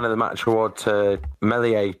the Man of the Match award to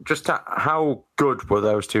Meslier. Just how good were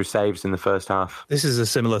those 2 saves in the first half? This is a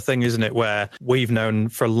similar thing, isn't it, where we've known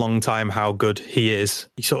for a long time how good he is.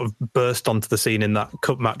 He sort of burst onto the scene in that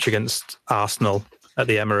cup match against Arsenal at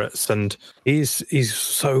the Emirates, and he's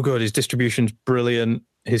so good. His distribution's brilliant.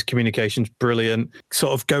 His communication's brilliant.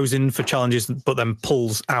 Sort of goes in for challenges, but then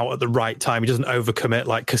pulls out at the right time. He doesn't overcommit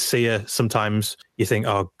like Casilla. Sometimes you think,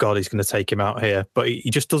 oh, God, he's going to take him out here. But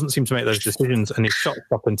he just doesn't seem to make those decisions. And his shot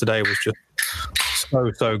stopping today was just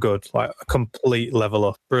so good. Like a complete level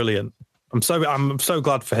up. Brilliant. I'm so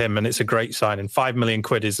glad for him, and it's a great signing. £5 million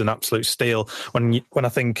is an absolute steal. When I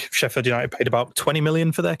think Sheffield United paid about 20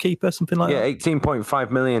 million for their keeper, something like that. Yeah,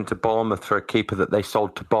 18.5 million to Bournemouth for a keeper that they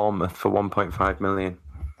sold to Bournemouth for 1.5 million.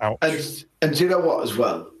 Ouch. And do you know what as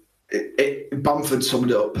well? Bamford summed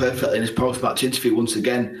it up perfectly in his post-match interview once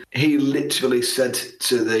again. He literally said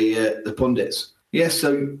to the pundits, yes,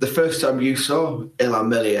 so the first time you saw Ilan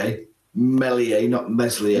Meslier, not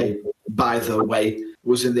Meslier, by the way,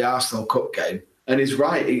 was in the Arsenal Cup game. And he's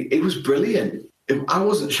right, he was brilliant. I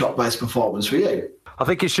wasn't shocked by his performance, were you? I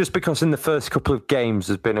think it's just because in the first couple of games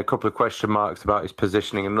there's been a couple of question marks about his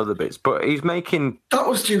positioning and other bits, but he's making... That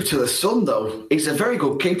was due to the sun, though. He's a very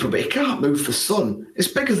good keeper, but he can't move the sun. It's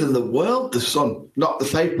bigger than the world, the sun, not the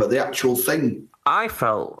paper, the actual thing. I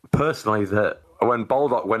felt, personally, that when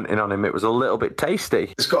Baldock went in on him, it was a little bit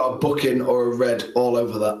tasty. It's got a booking or a red all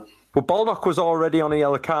over that. Well, Baldock was already on a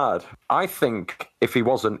yellow card. I think if he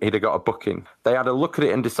wasn't, he'd have got a booking. They had a look at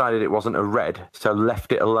it and decided it wasn't a red, so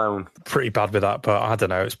left it alone. Pretty bad with that, but I don't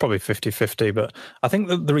know. It's probably 50-50. But I think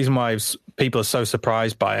that the reason why people are so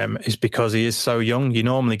surprised by him is because he is so young. You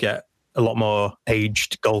normally get a lot more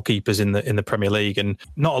aged goalkeepers in the Premier League, and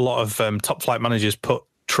not a lot of top flight managers put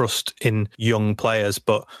trust in young players.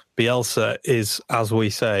 But Bielsa is, as we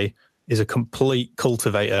say, is a complete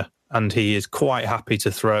cultivator, and he is quite happy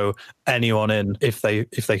to throw anyone in if they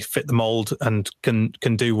fit the mould and can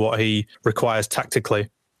do what he requires tactically.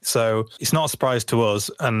 So it's not a surprise to us,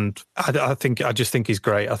 and I just think he's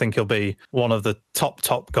great. I think he'll be one of the top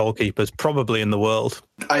goalkeepers probably in the world.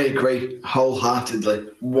 I agree wholeheartedly.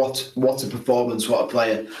 What a performance! What a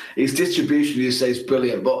player! His distribution, you say, is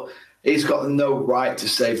brilliant, but he's got no right to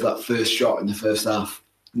save that first shot in the first half.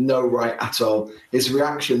 No right at all. His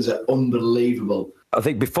reactions are unbelievable. I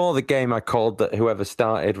think before the game, I called that whoever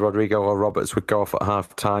started, Rodrigo or Roberts, would go off at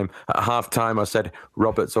half-time. At half-time, I said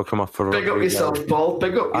Roberts will come off for Rodrigo. Big up yourself, Paul.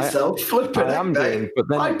 Big up yourself. Flipping I am doing, but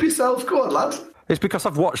then hype yourself. Go on, lad. It's because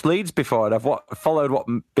I've watched Leeds before and I've followed what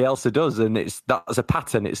Bielsa does, and that's a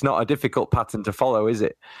pattern. It's not a difficult pattern to follow, is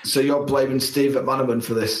it? So you're blaming Steve McManaman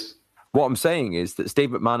for this? What I'm saying is that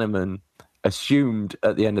Steve McManaman assumed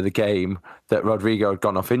at the end of the game that Rodrigo had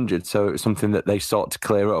gone off injured, so it was something that they sought to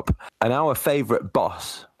clear up. And our favourite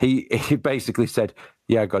boss, he basically said,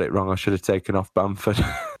 yeah, I got it wrong, I should have taken off Bamford.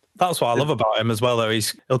 That's what I love about him as well, though.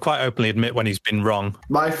 He'll quite openly admit when he's been wrong.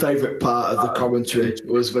 My favourite part of the commentary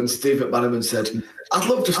was when Steve McManaman said, I'd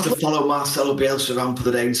love just to follow Marcelo Bielsa around for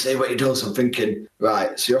the day and see what he does. I'm thinking,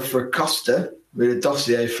 right, so you're off for a Costa, read a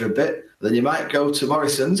dossier for a bit, then you might go to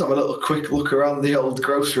Morrison's, have a little quick look around the old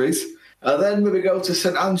groceries, and then maybe go to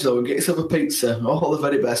St Angelo and get yourself a pizza. All the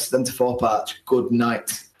very best. Then to Thorpe Arch. Good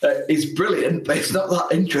night. He's brilliant, but he's not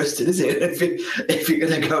that interested, is he? If you're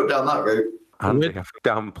going to go down that route. I think I've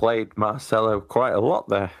downplayed Marcelo quite a lot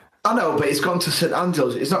there. I know, but he's gone to St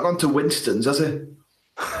Angelo's. He's not gone to Winston's, has he?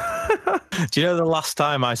 Do you know the last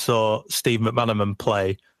time I saw Steve McManaman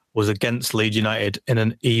play was against Leeds United in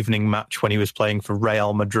an evening match when he was playing for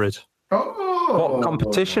Real Madrid? Oh. What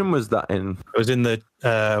competition was that in? It was in the,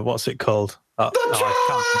 what's it called? The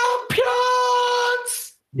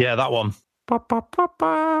Champions! Yeah, that one.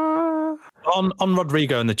 On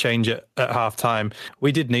Rodrigo and the change at half-time,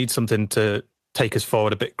 we did need something to take us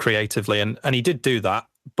forward a bit creatively, and he did do that,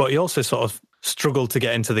 but he also sort of struggled to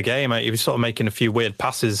get into the game. He was sort of making a few weird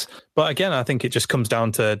passes. But again, I think it just comes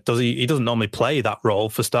down to, he doesn't normally play that role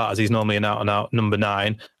for starters. He's normally an out-and-out number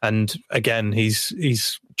 9. And again,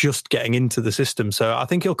 he's just getting into the system. So I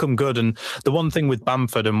think he'll come good. And the one thing with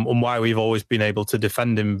Bamford and why we've always been able to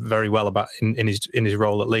defend him very well about in his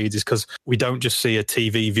role at Leeds is because we don't just see a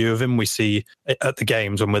TV view of him. We see at the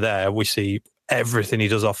games when we're there, we see everything he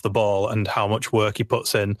does off the ball and how much work he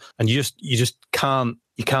puts in. And you just can't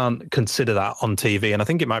consider that on TV. And I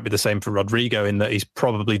think it might be the same for Rodrigo in that he's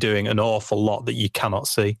probably doing an awful lot that you cannot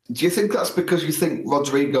see. Do you think that's because you think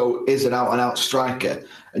Rodrigo is an out-and-out striker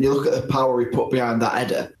and you look at the power he put behind that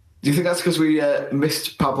header? Do you think that's because we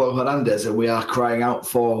missed Pablo Hernandez and we are crying out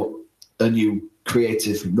for a new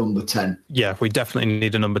creative number 10? Yeah, we definitely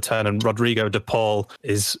need a number 10, and Rodrigo de Paul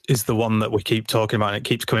is the one that we keep talking about and it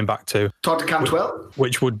keeps coming back to. Todd Cantwell?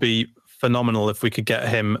 Which would be phenomenal if we could get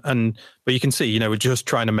him. But you can see, we're just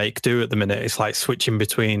trying to make do at the minute. It's like switching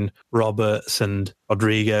between Roberts and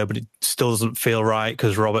Rodrigo, but it still doesn't feel right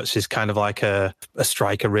because Roberts is kind of like a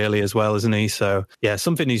striker really as well, isn't he? So yeah,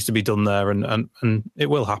 something needs to be done there and it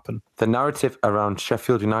will happen. The narrative around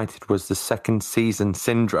Sheffield United was the second season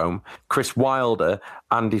syndrome. Chris Wilder,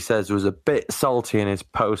 Andy says, was a bit salty in his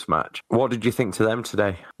post-match. What did you think to them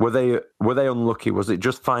today? Were they unlucky? Was it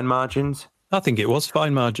just fine margins? I think it was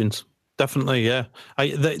fine margins. Definitely, yeah.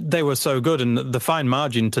 They were so good, and the fine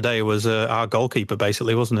margin today was our goalkeeper,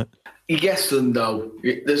 basically, wasn't it? Yes and no.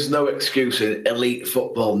 There's no excuse in elite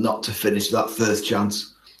football not to finish that first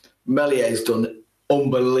chance. Mellier's done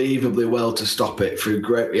unbelievably well to stop it through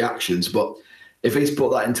great reactions, but if he's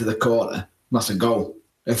put that into the corner, that's a goal.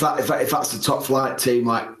 If that's the top flight team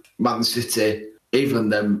like Man City, even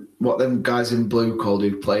them guys in blue called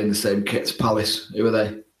who play in the same kit as Palace, who are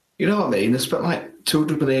they? You know what I mean? They spent like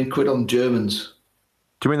 200 million quid on Germans.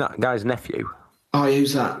 Do you mean that guy's nephew? Oh,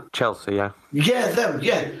 who's that? Chelsea, yeah. Yeah, them,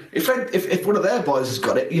 yeah. If one of their boys has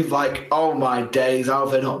got it, you're like, oh my days, how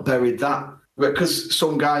have they not buried that? Because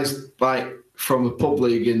some guys, like, from a pub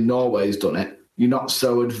league in Norway has done it. You're not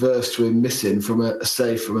so adverse to him missing from a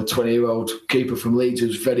 20-year-old keeper from Leeds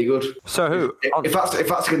who's very good. So who? If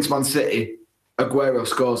that's against Man City, Aguero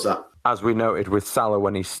scores that. As we noted with Salah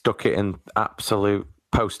when he stuck it in absolute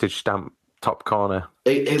postage stamp top corner.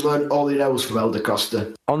 He learned all he knows from Elder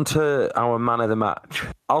Costa. On to our man of the match.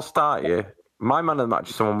 I'll start you. My man of the match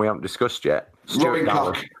is someone we haven't discussed yet. Stuart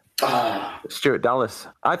Dallas. Stuart Dallas.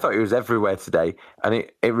 I thought he was everywhere today, and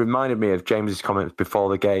it reminded me of James's comments before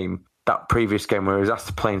the game that previous game where he was asked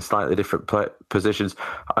to play in slightly different positions.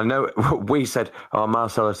 I know we said,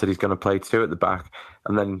 Marcelo said he's going to play 2 at the back.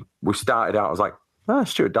 And then we started out, I was like,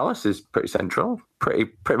 Stuart Dallas is pretty central,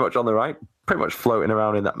 pretty much on the right, pretty much floating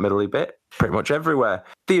around in that middly bit, pretty much everywhere.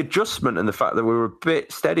 The adjustment and the fact that we were a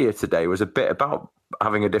bit steadier today was a bit about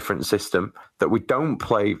having a different system that we don't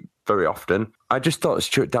play very often. I just thought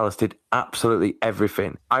Stuart Dallas did absolutely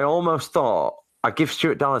everything. I almost thought I give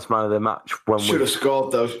Stuart Dallas man of the match when should have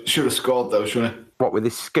scored those, shouldn't he? What, with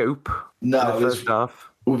his scoop? No, in the first half?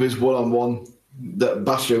 With his one-on-one that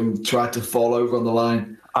Basham tried to fall over on the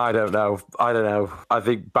line. I don't know. I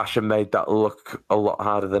think Basham made that look a lot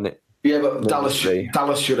harder than it. Yeah, but Dallas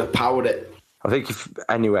should have powered it. I think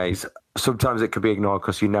anyways, sometimes it could be ignored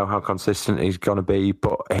because you know how consistent he's going to be,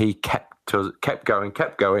 but he kept going,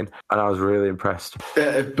 and I was really impressed.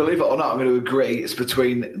 Believe it or not, I'm going to agree. It's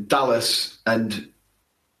between Dallas and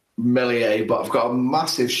Melier, but I've got a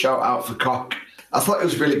massive shout out for Cock. I thought it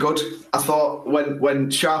was really good. I thought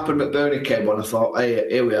when Sharp and McBurney came on, I thought, hey,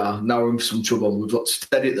 here we are. Now we're in some trouble. We've looked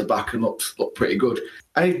steady at the back and looked pretty good.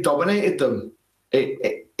 And he dominated them.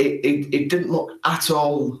 It didn't look at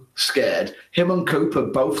all scared. Him and Cooper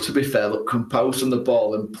both, to be fair, looked composed on the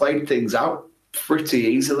ball and played things out pretty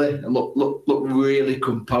easily and looked really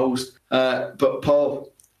composed. But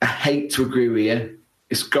Paul, I hate to agree with you.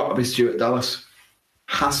 It's got to be Stuart Dallas.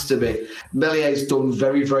 Has to be. Melier's done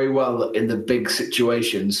very, very well in the big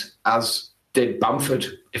situations, as did Bamford,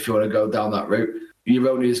 if you want to go down that route. You're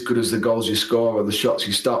only as good as the goals you score or the shots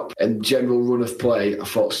you stop. And general run of play, I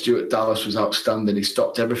thought Stuart Dallas was outstanding. He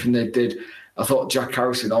stopped everything they did. I thought Jack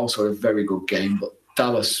Harrison also had a very good game, but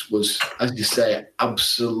Dallas was, as you say,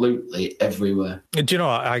 absolutely everywhere. Do you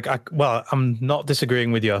know what? I'm not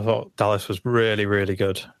disagreeing with you. I thought Dallas was really, really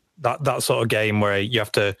good. That sort of game where you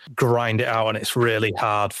have to grind it out and it's really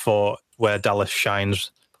hard for where Dallas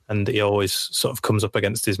shines, and he always sort of comes up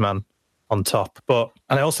against his man on top.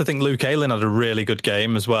 And I also think Luke Ayling had a really good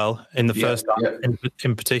game as well in the first half.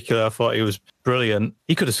 In particular, I thought he was brilliant.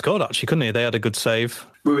 He could have scored, actually, couldn't he? They had a good save.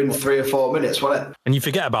 Within 3 or 4 minutes, wasn't it? And you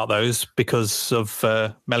forget about those because of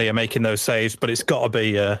Melier making those saves, but it's got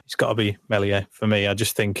to be Melier for me. I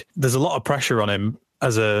just think there's a lot of pressure on him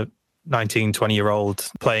as a 19, 20-year-old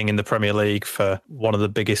playing in the Premier League for one of the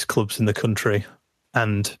biggest clubs in the country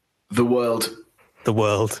and the world.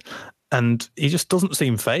 And he just doesn't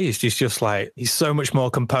seem fazed. He's just like, he's so much more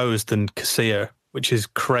composed than Casilla, which is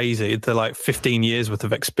crazy. They're like 15 years worth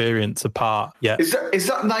of experience apart. Yeah. Is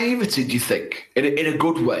that naivety, do you think, in a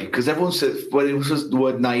good way? Because everyone says when it says the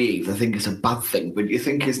word naive, I think it's a bad thing. But you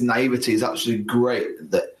think his naivety is actually great,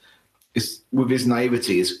 that with his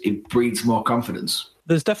naivety, it breeds more confidence?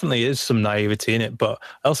 There's definitely is some naivety in it, but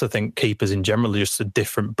I also think keepers in general are just a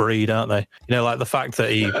different breed, aren't they? You know, like the fact that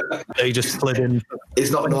he just slid in.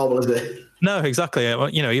 It's not normal, is it? No, exactly.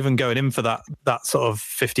 You know, even going in for that sort of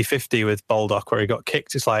 50-50 with Baldock where he got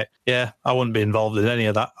kicked, it's like, yeah, I wouldn't be involved in any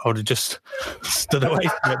of that. I would have just stood away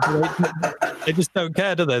from it. They just don't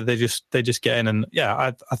care, do they? They just get in, and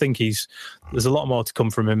yeah, I think there's a lot more to come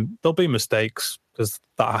from him. There'll be mistakes because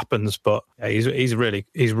that happens, but yeah, he's really,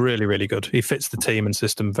 really good. He fits the team and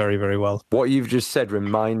system very, very well. What you've just said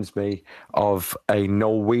reminds me of a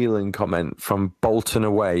Noel Whelan comment from Bolton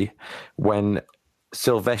away when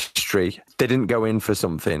Silvestri didn't go in for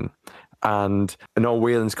something, and Noel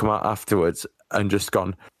Whelan's come out afterwards and just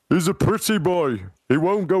gone, he's a pretty boy, he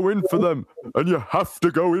won't go in for them, and you have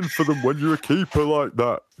to go in for them when you're a keeper like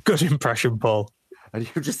that. Good impression, Paul. And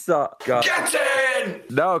you just thought, God, get in!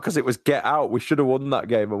 No, because it was get out. We should have won that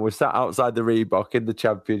game, and we're sat outside the Reebok in the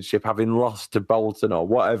Championship, having lost to Bolton or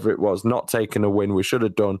whatever it was, not taking a win. We should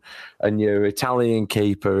have done. And your Italian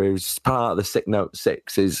keeper, who's part of the sick note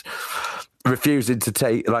 6, is refusing to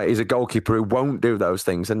take, like, he's a goalkeeper who won't do those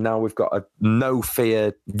things. And now we've got a no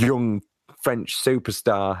fear young French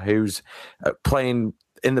superstar who's playing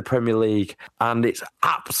in the Premier League, and it's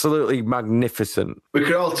absolutely magnificent. We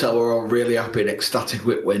can all tell we're all really happy and ecstatic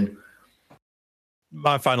with win.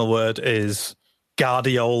 My final word is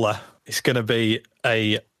Guardiola. It's going to be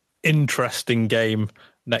a interesting game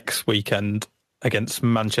next weekend against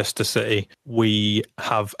Manchester City. We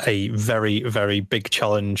have a very, very big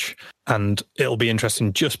challenge, and it'll be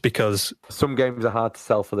interesting just because some games are hard to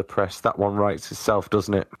sell for the press. That one writes itself,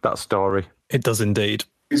 doesn't it? That story. It does indeed.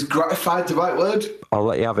 Is gratified the right word? I'll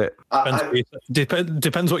let you have it.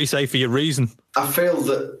 Depends what you say for your reason. I feel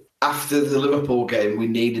that after the Liverpool game, we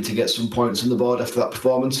needed to get some points on the board after that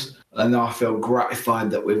performance. And now I feel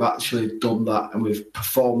gratified that we've actually done that and we've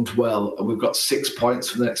performed well, and we've got 6 points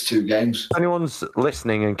for the next 2 games. If anyone's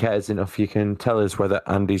listening and cares enough, you can tell us whether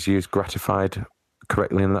Andy's used gratified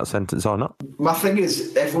correctly in that sentence or not. My thing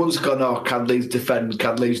is, everyone's gone, oh, can Leeds defend?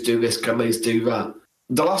 Can Leeds do this? Can Leeds do that?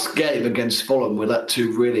 The last game against Fulham, we let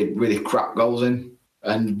 2 really, really crap goals in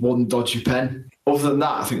and 1 dodgy pen. Other than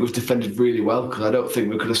that, I think we've defended really well because I don't think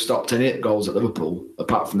we could have stopped any goals at Liverpool,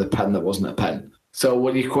 apart from the pen that wasn't a pen. So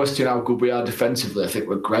when you question how good we are defensively, I think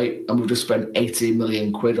we're great. And we've just spent 18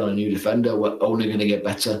 million quid on a new defender. We're only going to get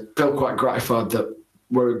better. I feel quite gratified that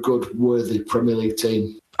we're a good, worthy Premier League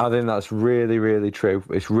team. I think that's really, really true.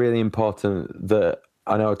 It's really important that,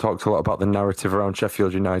 I know I talked a lot about the narrative around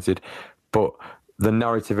Sheffield United, but the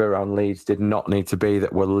narrative around Leeds did not need to be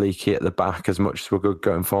that we're leaky at the back as much as we're good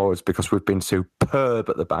going forwards, because we've been superb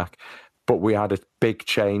at the back. But we had a big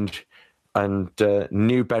change, and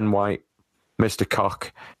new Ben White, Mr.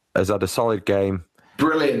 Cock, has had a solid game.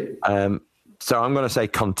 Brilliant. So I'm going to say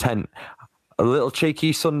content. A little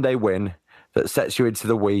cheeky Sunday win that sets you into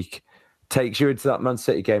the week, takes you into that Man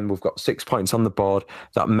City game. We've got 6 points on the board.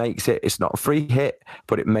 That makes it, it's not a free hit,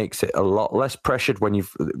 but it makes it a lot less pressured when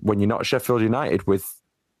you're not Sheffield United with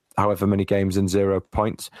however many games and 0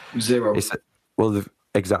 points. 0.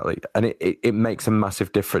 Exactly. And it makes a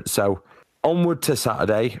massive difference. So onward to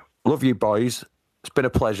Saturday. Love you, boys. It's been a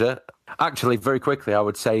pleasure. Actually, very quickly, I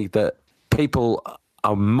would say that people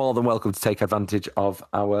are more than welcome to take advantage of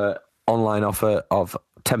our online offer of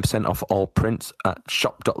 10% off all prints at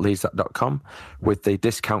shop.leadsthat.com with the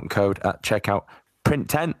discount code at checkout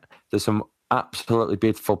print10. There's some absolutely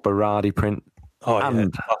beautiful Berardi print.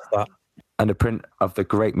 And a print of the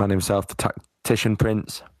great man himself, the tactician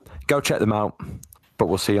prints. Go check them out, but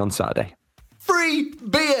we'll see you on Saturday. Free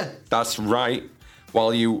beer! That's right.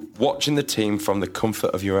 While you watching the team from the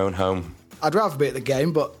comfort of your own home. I'd rather be at the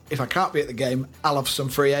game, but if I can't be at the game, I'll have some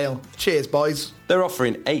free ale. Cheers, boys. They're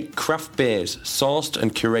offering 8 craft beers, sourced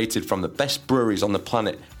and curated from the best breweries on the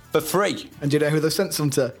planet, for free. And do you know who they've sent some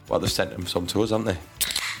to? Well, they've sent them some to us, haven't they?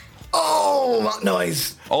 Oh, that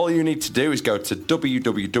noise. All you need to do is go to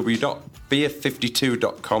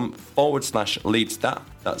www.beer52.com/leadsthat.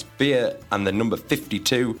 That's beer and the number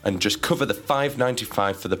 52, and just cover the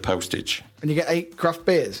 $5.95 for the postage. And you get 8 craft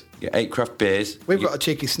beers? You get 8 craft beers. We've got a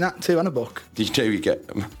cheeky snack too and a book. You do. You get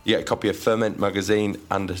a copy of Ferment magazine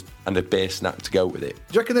and a beer snack to go with it. Do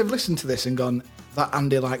you reckon they've listened to this and gone, that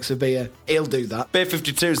Andy likes a beer, he'll do that? Beer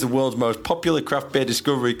 52 is the world's most popular craft beer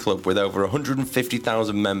discovery club with over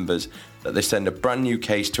 150,000 members that they send a brand new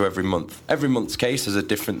case to every month. Every month's case has a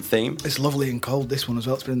different theme. It's lovely and cold, this one as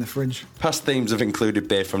well. It's been in the fridge. Past themes have included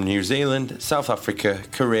beer from New Zealand, South Africa,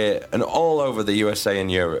 Korea, and all over the USA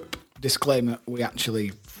and Europe. Disclaimer, we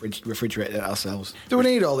actually refrigerated it ourselves. Do we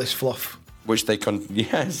need all this fluff? Which they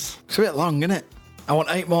yes. It's a bit long, isn't it? I want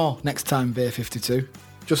 8 more next time, Beer 52.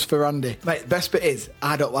 Just for Andy. Mate, the best bit is,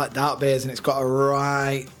 I don't like dark beers, and it's got a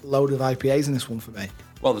right load of IPAs in this one for me.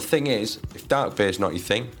 Well, the thing is, if dark beer's not your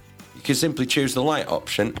thing, you can simply choose the light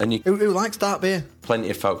option, and you... Who likes dark beer? Plenty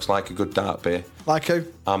of folks like a good dark beer. Like who?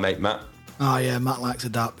 Our mate Matt. Oh yeah, Matt likes a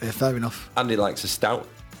dark beer, fair enough. Andy likes a stout.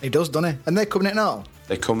 He does, doesn't he? And they're coming in and all?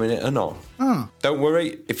 They come in it and all. Oh. Don't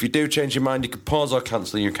worry, if you do change your mind, you can pause or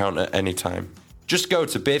cancel your account at any time. Just go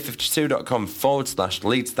to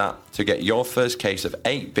beer52.com/leadsthat to get your first case of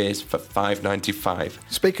 8 beers for $5.95.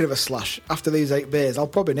 Speaking of a slash, after these 8 beers, I'll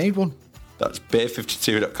probably need one. That's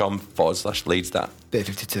beer52.com/leadsthat.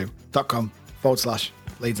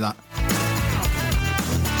 beer52.com/leadsthat.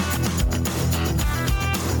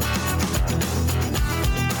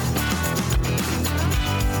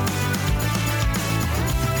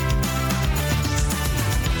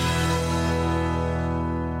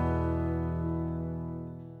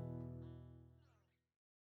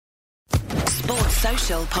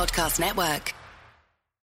 Social Podcast Network.